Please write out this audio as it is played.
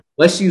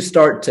once you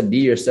start to be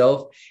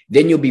yourself,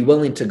 then you'll be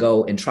willing to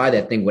go and try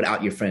that thing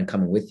without your friend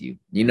coming with you.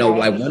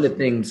 Like one of the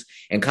things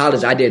in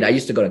college I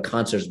used to go to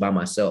concerts by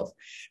myself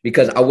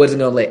because I wasn't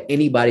going to let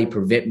anybody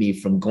prevent me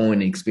from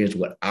going and experience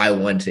what I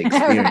want to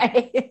experience.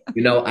 Right.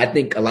 I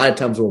think a lot of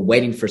times we're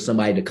waiting for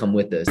somebody to come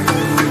with us.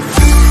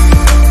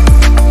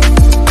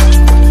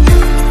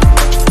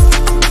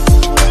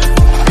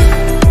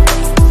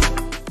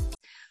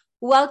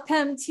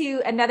 Welcome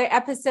to another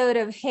episode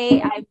of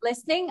Hey, I'm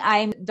Listening.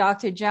 I'm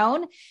Dr.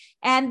 Joan.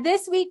 And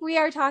this week we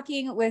are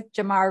talking with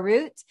Jamar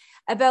Root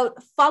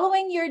about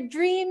following your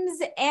dreams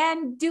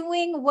and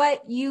doing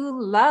what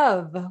you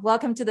love.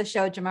 Welcome to the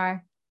show,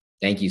 Jamar.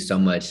 Thank you so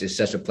much. It's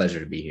such a pleasure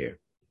to be here.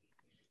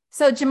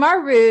 So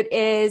Jamar Root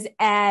is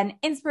an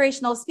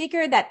inspirational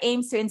speaker that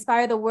aims to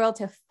inspire the world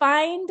to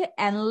find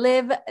and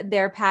live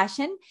their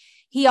passion.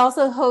 He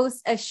also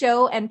hosts a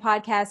show and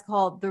podcast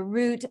called The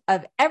Root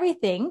of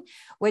Everything,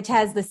 which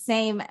has the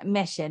same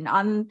mission.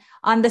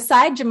 On the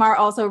side, Jamar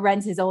also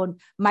runs his own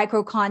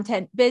micro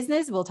content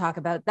business. We'll talk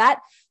about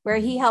that, where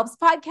he helps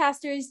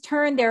podcasters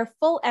turn their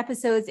full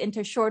episodes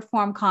into short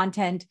form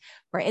content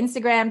for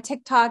Instagram,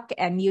 TikTok,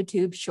 and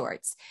YouTube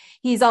Shorts.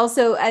 He's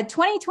also a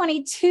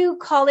 2022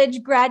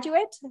 college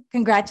graduate.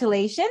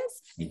 Congratulations.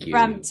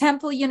 From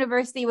Temple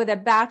University with a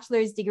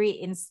bachelor's degree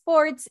in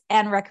sports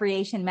and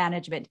recreation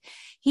management.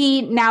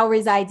 He now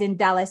resides in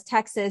Dallas,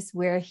 Texas,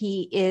 where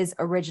he is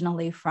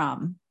originally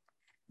from.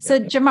 So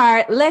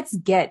Jamar, let's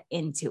get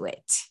into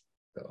it.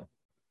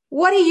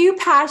 What are you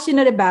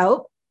passionate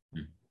about?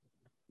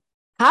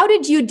 How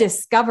did you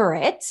discover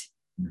it?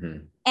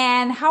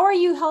 And how are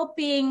you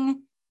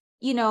helping,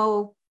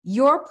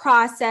 your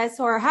process,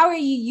 or how are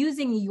you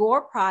using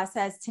your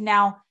process to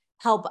now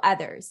help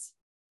others?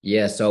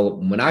 Yeah. So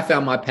when I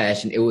found my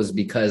passion, it was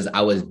because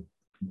I was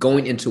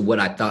going into what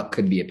I thought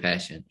could be a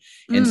passion.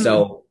 And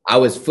so I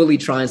was fully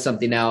trying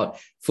something out,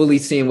 fully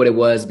seeing what it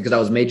was because I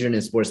was majoring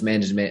in sports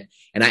management.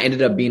 And I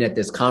ended up being at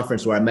this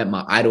conference where I met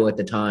my idol at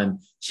the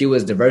time. She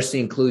was diversity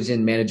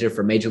inclusion manager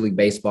for Major League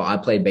Baseball. I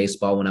played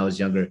baseball when I was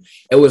younger.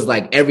 It was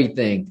like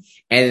everything.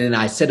 And then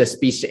I said a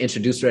speech to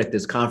introduce her at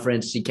this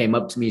conference. She came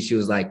up to me. She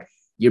was like,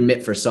 "You're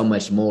meant for so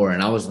much more."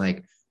 And I was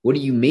like, "What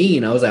do you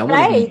mean?" I was like, "I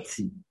want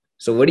to be."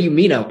 So what do you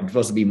mean I'm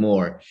supposed to be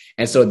more?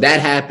 And so that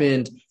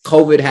happened.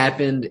 COVID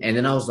happened. And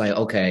then I was like,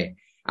 okay,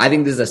 I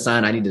think this is a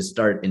sign I need to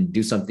start and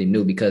do something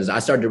new, because I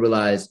started to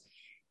realize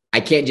I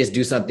can't just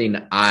do something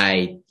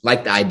I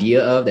like the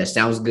idea of that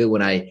sounds good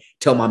when I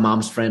tell my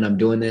mom's friend I'm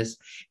doing this.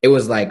 It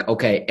was like,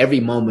 okay, every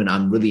moment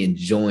I'm really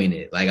enjoying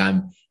it. Like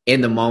I'm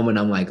in the moment,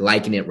 I'm like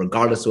liking it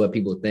regardless of what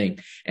people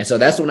think. And so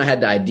that's when I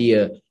had the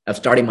idea of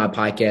starting my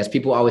podcast.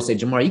 People always say,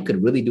 Jamar, you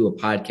could really do a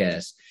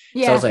podcast.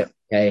 Yeah. So I was like,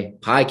 okay,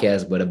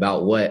 podcast, but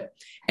about what?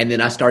 And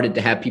then I started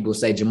to have people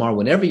say, Jamar,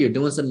 whenever you're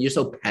doing something, you're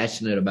so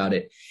passionate about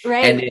it.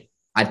 Right. And then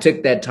I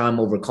took that time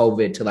over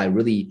COVID to like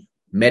really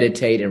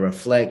meditate and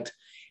reflect.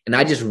 And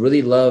I just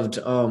really loved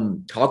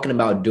talking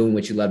about doing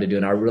what you love to do.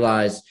 And I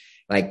realized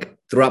like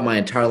throughout my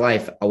entire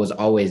life, I was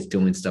always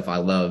doing stuff I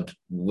loved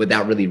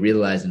without really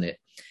realizing it.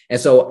 And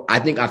so I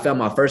think I found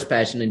my first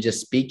passion in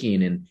just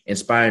speaking and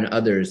inspiring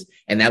others.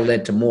 And that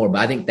led to more.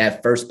 But I think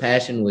that first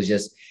passion was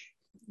just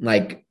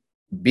like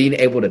being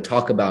able to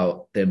talk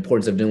about the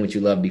importance of doing what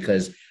you love,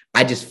 because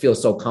I just feel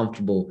so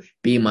comfortable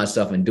being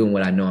myself and doing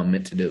what I know I'm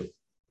meant to do.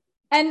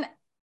 And,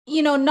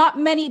 not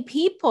many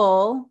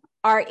people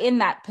are in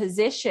that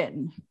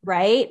position,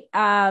 right?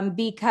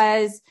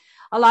 Because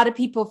a lot of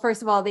people,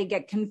 first of all, they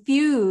get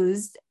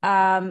confused,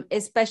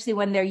 especially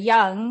when they're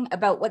young,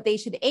 about what they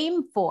should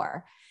aim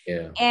for.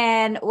 Yeah.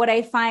 And what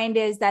I find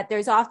is that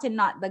there's often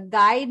not the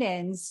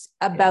guidance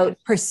about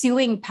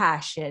pursuing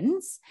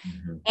passions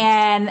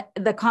and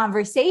the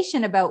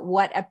conversation about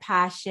what a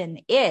passion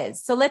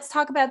is. So let's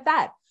talk about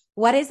that.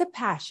 What is a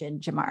passion,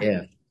 Jamar?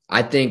 Yeah,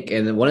 I think,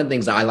 and one of the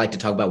things I like to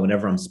talk about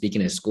whenever I'm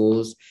speaking at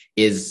schools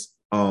is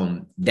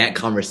that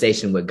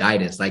conversation with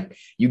guidance. Like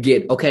you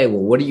get, okay,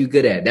 well, what are you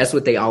good at? That's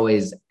what they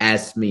always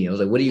ask me. I was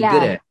like, what are you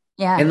good at?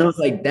 Yeah. And I was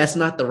like, that's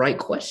not the right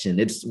question.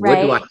 It's what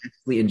do I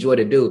actually enjoy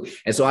to do?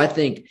 And so I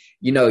think,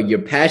 your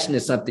passion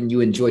is something you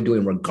enjoy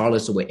doing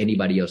regardless of what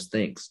anybody else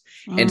thinks.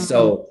 And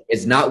so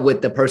it's not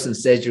what the person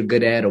says you're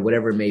good at or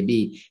whatever it may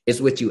be.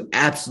 It's what you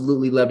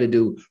absolutely love to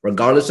do,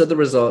 regardless of the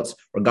results,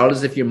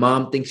 regardless if your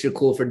mom thinks you're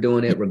cool for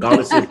doing it,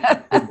 regardless of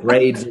your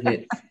grades in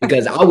it.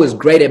 Because I was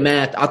great at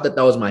math. I thought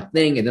that was my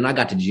thing. And then I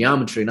got to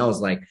geometry and I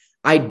was like,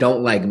 I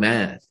don't like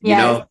math, you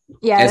know?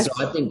 Yes. And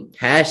so I think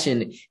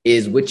passion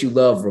is what you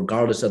love,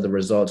 regardless of the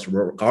results,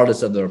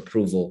 regardless of the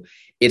approval.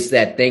 It's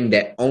that thing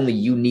that only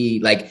you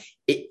need. Like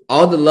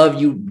all the love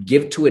you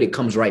give to it, it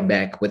comes right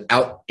back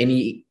without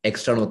any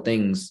external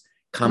things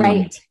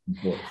coming.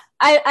 Right.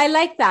 I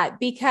like that,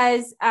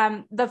 because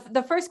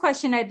the first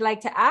question I'd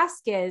like to ask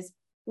is,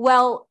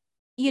 well,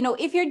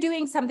 if you're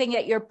doing something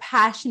that you're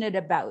passionate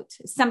about,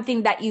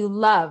 something that you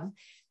love,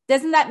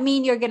 doesn't that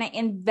mean you're going to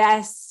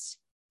invest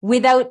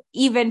without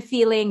even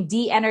feeling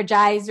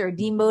de-energized or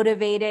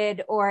demotivated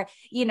or,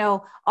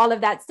 all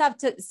of that stuff?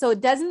 So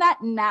doesn't that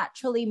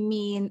naturally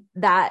mean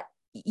that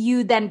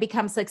you then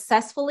become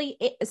successful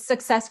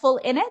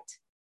in it?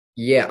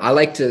 Yeah, I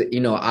like to,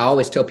 I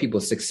always tell people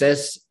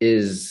success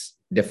is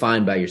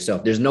defined by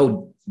yourself. There's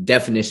no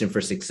definition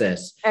for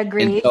success. And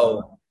Agreed.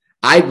 so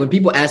when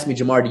people ask me,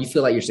 Jamar, do you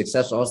feel like you're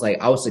successful? I was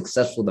like, I was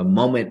successful the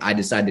moment I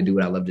decided to do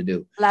what I love to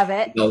do. Love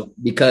it.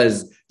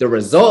 Because the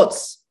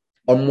results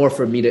are more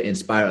for me to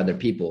inspire other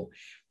people.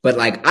 But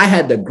like I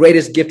had the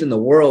greatest gift in the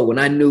world when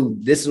I knew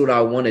this is what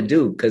I want to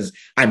do because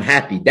I'm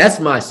happy. That's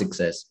my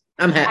success.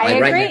 I'm happy. I Like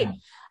agree. right now,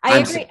 I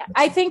agree. Successful.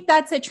 I think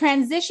that's a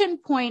transition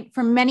point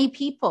for many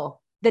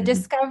people, the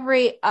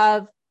discovery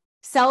of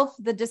self,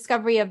 the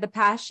discovery of the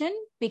passion,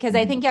 because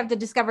I think you have to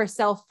discover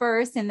self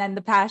first and then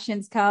the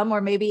passions come,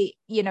 or maybe,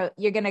 you're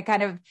going to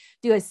kind of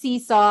do a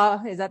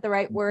seesaw. Is that the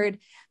right word?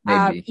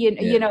 Maybe.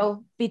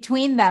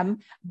 Between them.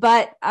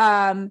 But,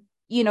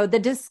 the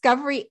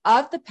discovery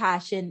of the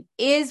passion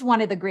is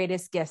one of the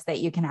greatest gifts that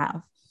you can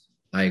have.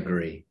 I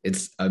agree.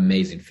 It's an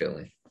amazing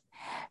feeling.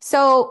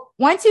 So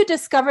once you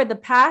discover the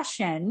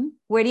passion,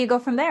 where do you go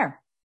from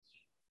there?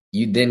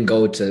 You then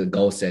go to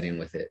goal setting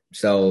with it.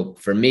 So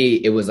for me,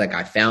 it was like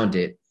I found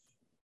it.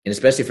 And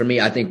especially for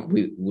me, I think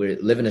we're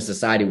living in a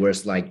society where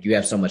it's like you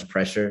have so much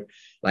pressure.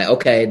 Like,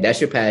 okay,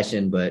 that's your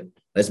passion, but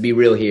let's be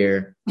real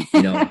here.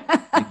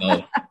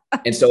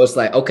 And so it's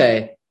like,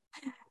 okay,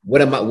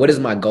 what is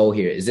my goal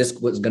here? Is this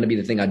what's going to be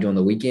the thing I do on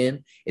the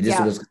weekend? Is this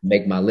what's going to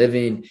make my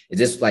living? Is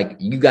this like,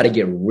 you got to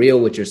get real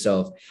with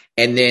yourself.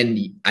 And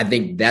then I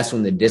think that's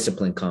when the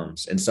discipline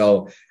comes. And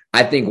so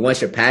I think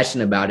once you're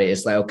passionate about it,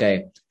 it's like,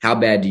 okay, how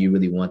bad do you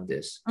really want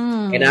this?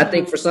 And I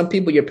think for some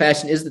people, your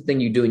passion is the thing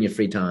you do in your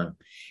free time.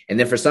 And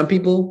then for some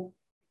people,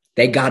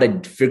 they got to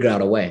figure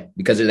out a way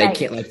because they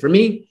can't, like for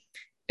me,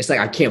 it's like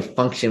I can't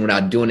function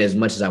without doing it as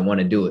much as I want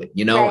to do it,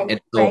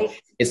 And so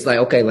it's like,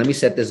 okay, let me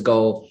set this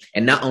goal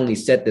and not only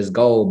set this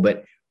goal,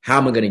 but how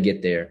am I going to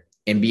get there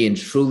and being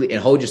truly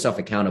and hold yourself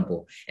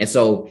accountable. And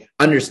so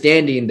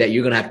understanding that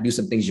you're going to have to do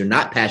some things you're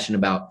not passionate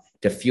about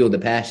to fuel the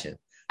passion.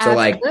 So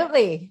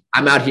Absolutely. like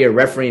I'm out here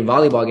refereeing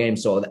volleyball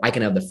games so I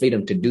can have the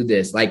freedom to do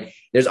this. Like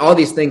there's all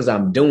these things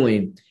I'm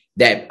doing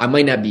that I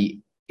might not be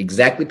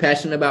exactly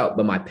passionate about,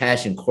 but my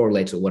passion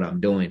correlates with what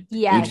I'm doing.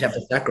 Yes. You just have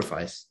to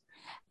sacrifice.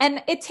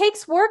 And it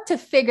takes work to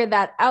figure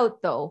that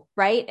out though,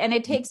 right? And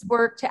it takes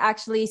work to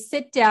actually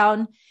sit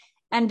down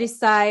and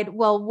decide,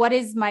 well, what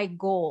is my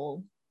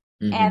goal?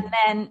 And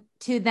then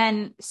to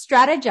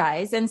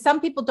strategize. And some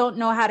people don't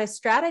know how to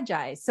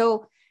strategize.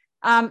 So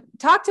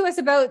talk to us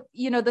about,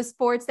 the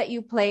sports that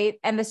you play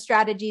and the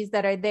strategies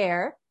that are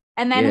there,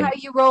 and then how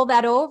you roll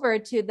that over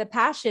to the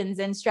passions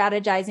and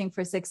strategizing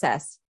for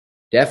success.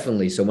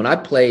 Definitely. So when I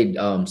played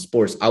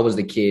sports, I was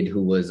the kid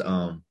who was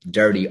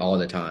dirty all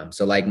the time.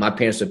 So like my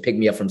parents would pick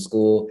me up from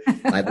school,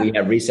 like we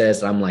have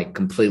recess, and I'm like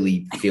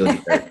completely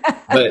filthy dirty.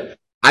 But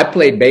I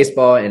played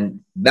baseball, and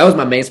that was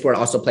my main sport. I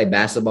also played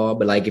basketball.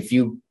 But like if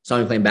you saw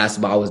me playing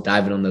basketball, I was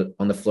diving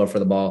on the floor for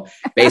the ball.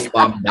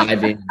 Baseball, I'm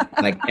diving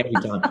like every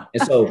time.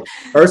 And so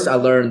first, I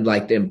learned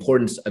like the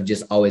importance of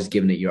just always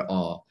giving it your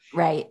all.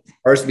 Right.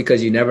 First,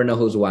 because you never know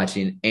who's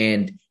watching,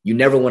 and you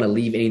never want to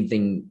leave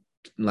anything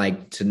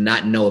like to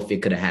not know if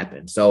it could have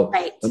happened. So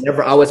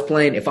whenever I was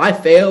playing, if I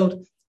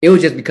failed, it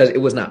was just because it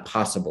was not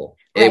possible.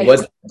 It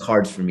wasn't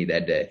cards for me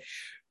that day.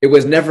 It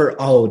was never,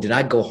 oh, did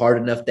I go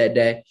hard enough that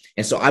day?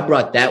 And so I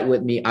brought that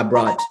with me. I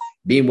brought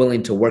being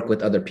willing to work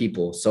with other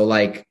people. So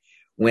like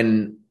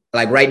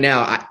right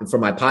now for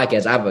my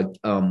podcast, I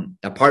have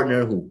a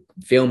partner who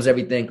films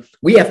everything.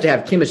 We have to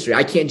have chemistry.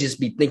 I can't just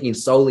be thinking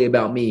solely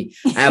about me.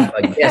 I have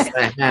a guest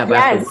I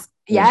have.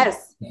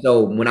 Yes.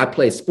 So when I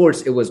played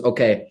sports, it was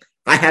okay.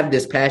 I have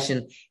this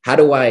passion. How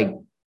do I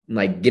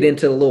like get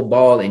into the little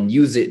ball and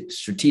use it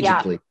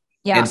strategically?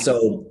 Yeah. And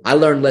so I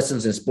learned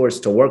lessons in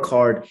sports to work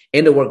hard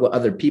and to work with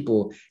other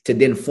people to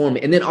then form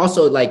it. And then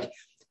also like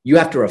you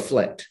have to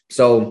reflect.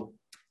 So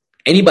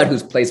anybody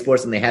who's played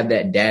sports and they have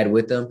that dad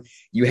with them,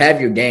 you have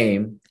your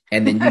game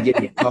and then you get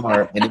in your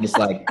car and then it's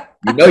like,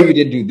 you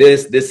didn't do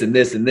this, this, and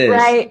this, and this.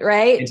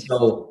 Right. And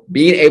so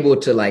being able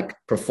to like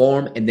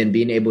perform and then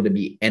being able to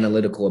be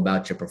analytical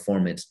about your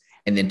performance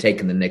and then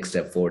taking the next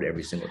step forward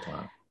every single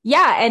time.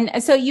 Yeah.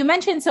 And so you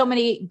mentioned so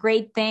many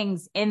great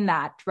things in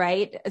that,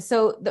 right?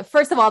 So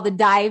first of all, the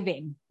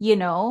diving,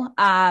 so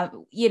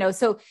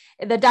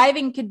the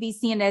diving could be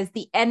seen as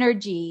the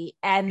energy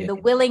and the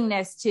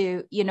willingness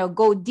to,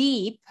 go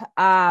deep,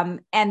 and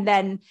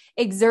then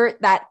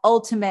exert that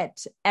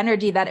ultimate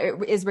energy that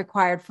is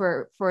required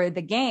for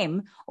the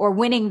game, or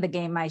winning the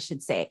game, I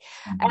should say.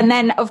 And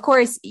then of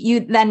course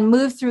you then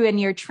move through in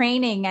your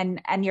training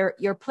and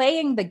you're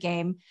playing the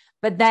game.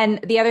 But then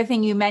the other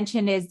thing you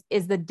mentioned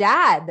is the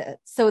dad.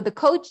 So the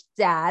coach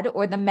dad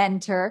or the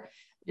mentor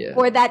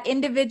or that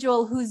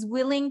individual who's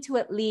willing to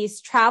at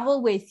least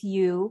travel with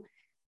you,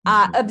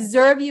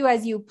 observe you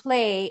as you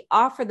play,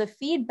 offer the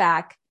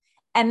feedback.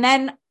 And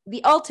then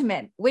the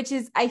ultimate, which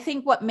is, I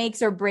think, what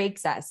makes or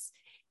breaks us.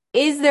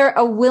 Is there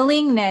a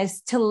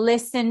willingness to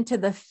listen to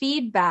the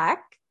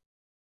feedback,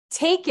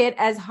 take it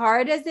as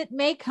hard as it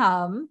may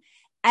come,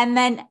 and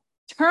then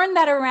turn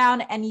that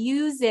around and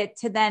use it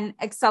to then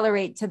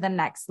accelerate to the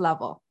next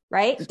level?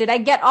 right? Did I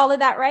get all of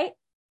that right?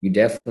 You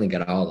definitely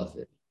got all of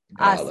it.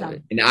 All of Awesome.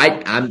 it. And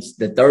I'm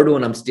the third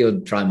one. I'm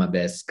still trying my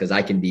best because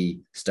I can be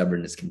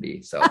stubborn as can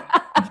be. So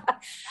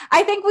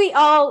I think we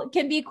all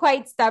can be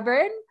quite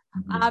stubborn.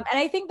 mm-hmm. And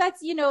I think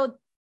that's,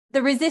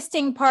 the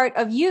resisting part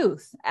of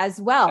youth as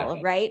well,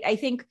 right? I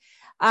think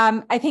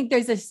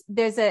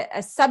there's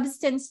a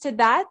substance to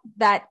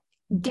that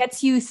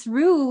gets you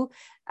through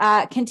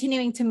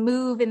continuing to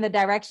move in the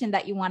direction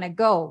that you want to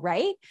go,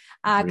 right?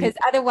 Because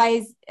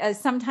otherwise,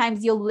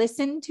 sometimes you'll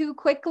listen too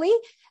quickly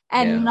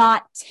and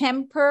not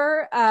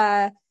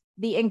temper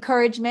the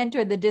encouragement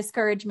or the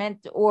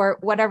discouragement or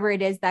whatever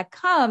it is that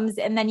comes,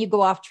 and then you go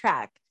off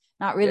track,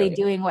 not really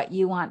doing what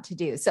you want to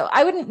do. So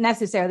I wouldn't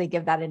necessarily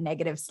give that a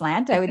negative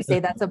slant. I would say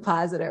that's a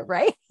positive,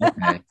 right?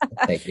 Okay.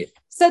 Take it.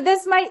 So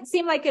this might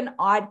seem like an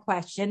odd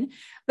question,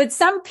 but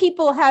some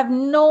people have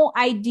no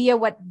idea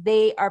what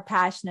they are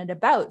passionate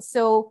about.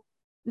 So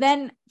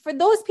then for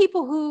those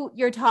people who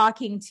you're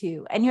talking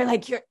to and you're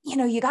like,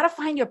 you got to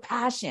find your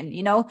passion,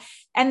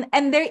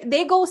 and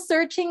they go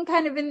searching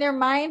kind of in their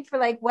mind for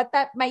like what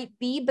that might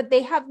be, but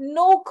they have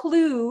no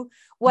clue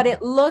what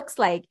it looks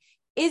like.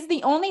 Is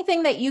the only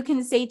thing that you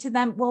can say to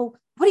them, well,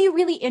 what do you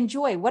really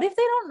enjoy? What if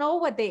they don't know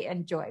what they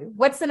enjoy?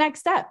 What's the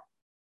next step?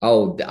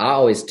 Oh, I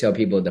always tell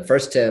people the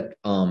first step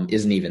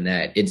isn't even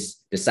that. It's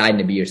deciding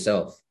to be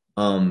yourself.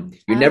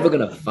 You're never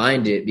going to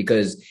find it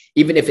because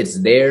even if it's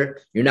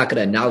there, you're not going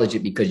to acknowledge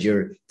it because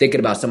you're thinking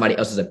about somebody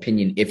else's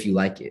opinion if you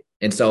like it.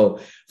 And so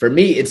for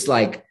me, it's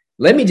like,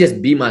 let me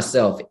just be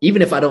myself.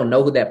 Even if I don't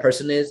know who that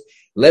person is,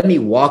 let me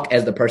walk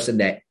as the person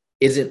that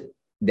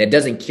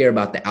doesn't care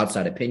about the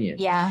outside opinion.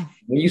 Yeah.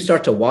 When you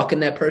start to walk in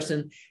that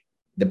person,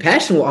 the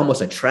passion will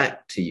almost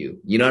attract to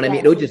you. You know what I mean?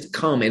 It'll just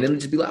come and it'll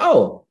just be like,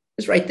 oh,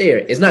 it's right there.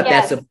 It's not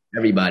that simple for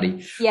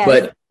everybody. Yes.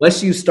 But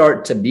once you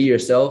start to be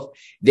yourself,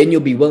 then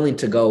you'll be willing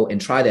to go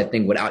and try that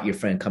thing without your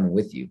friend coming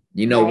with you.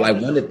 Like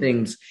one of the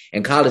things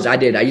in college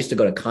I used to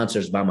go to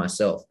concerts by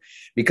myself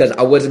because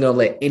I wasn't going to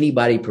let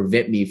anybody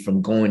prevent me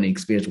from going and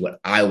experience what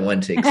I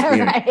want to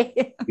experience.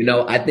 Right.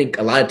 I think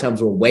a lot of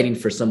times we're waiting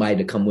for somebody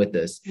to come with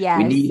us. Yes.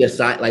 We need a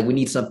sign, like we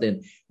need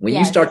something. When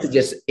you start to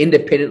just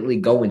independently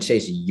go and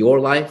chase your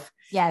life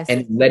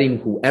and letting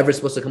whoever's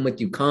supposed to come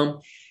with you come,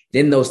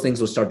 then those things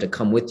will start to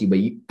come with you. But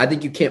I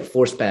think you can't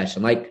force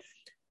passion. Like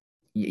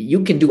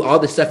you can do all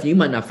this stuff. You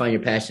might not find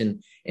your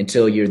passion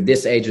until you're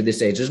this age or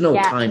this age. There's no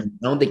time.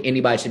 I don't think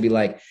anybody should be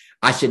like,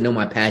 I should know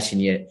my passion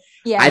yet.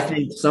 I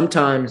think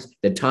sometimes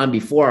the time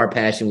before our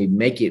passion,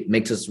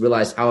 makes us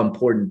realize how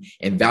important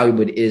and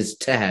valuable it is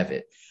to have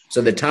it.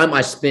 So the time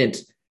I spent,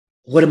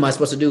 what am I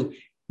supposed to do?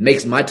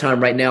 Makes my time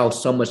right now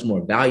so much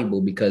more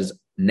valuable because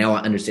now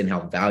I understand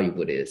how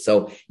valuable it is.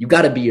 So you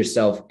got to be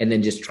yourself and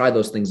then just try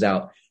those things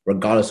out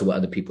regardless of what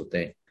other people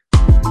think.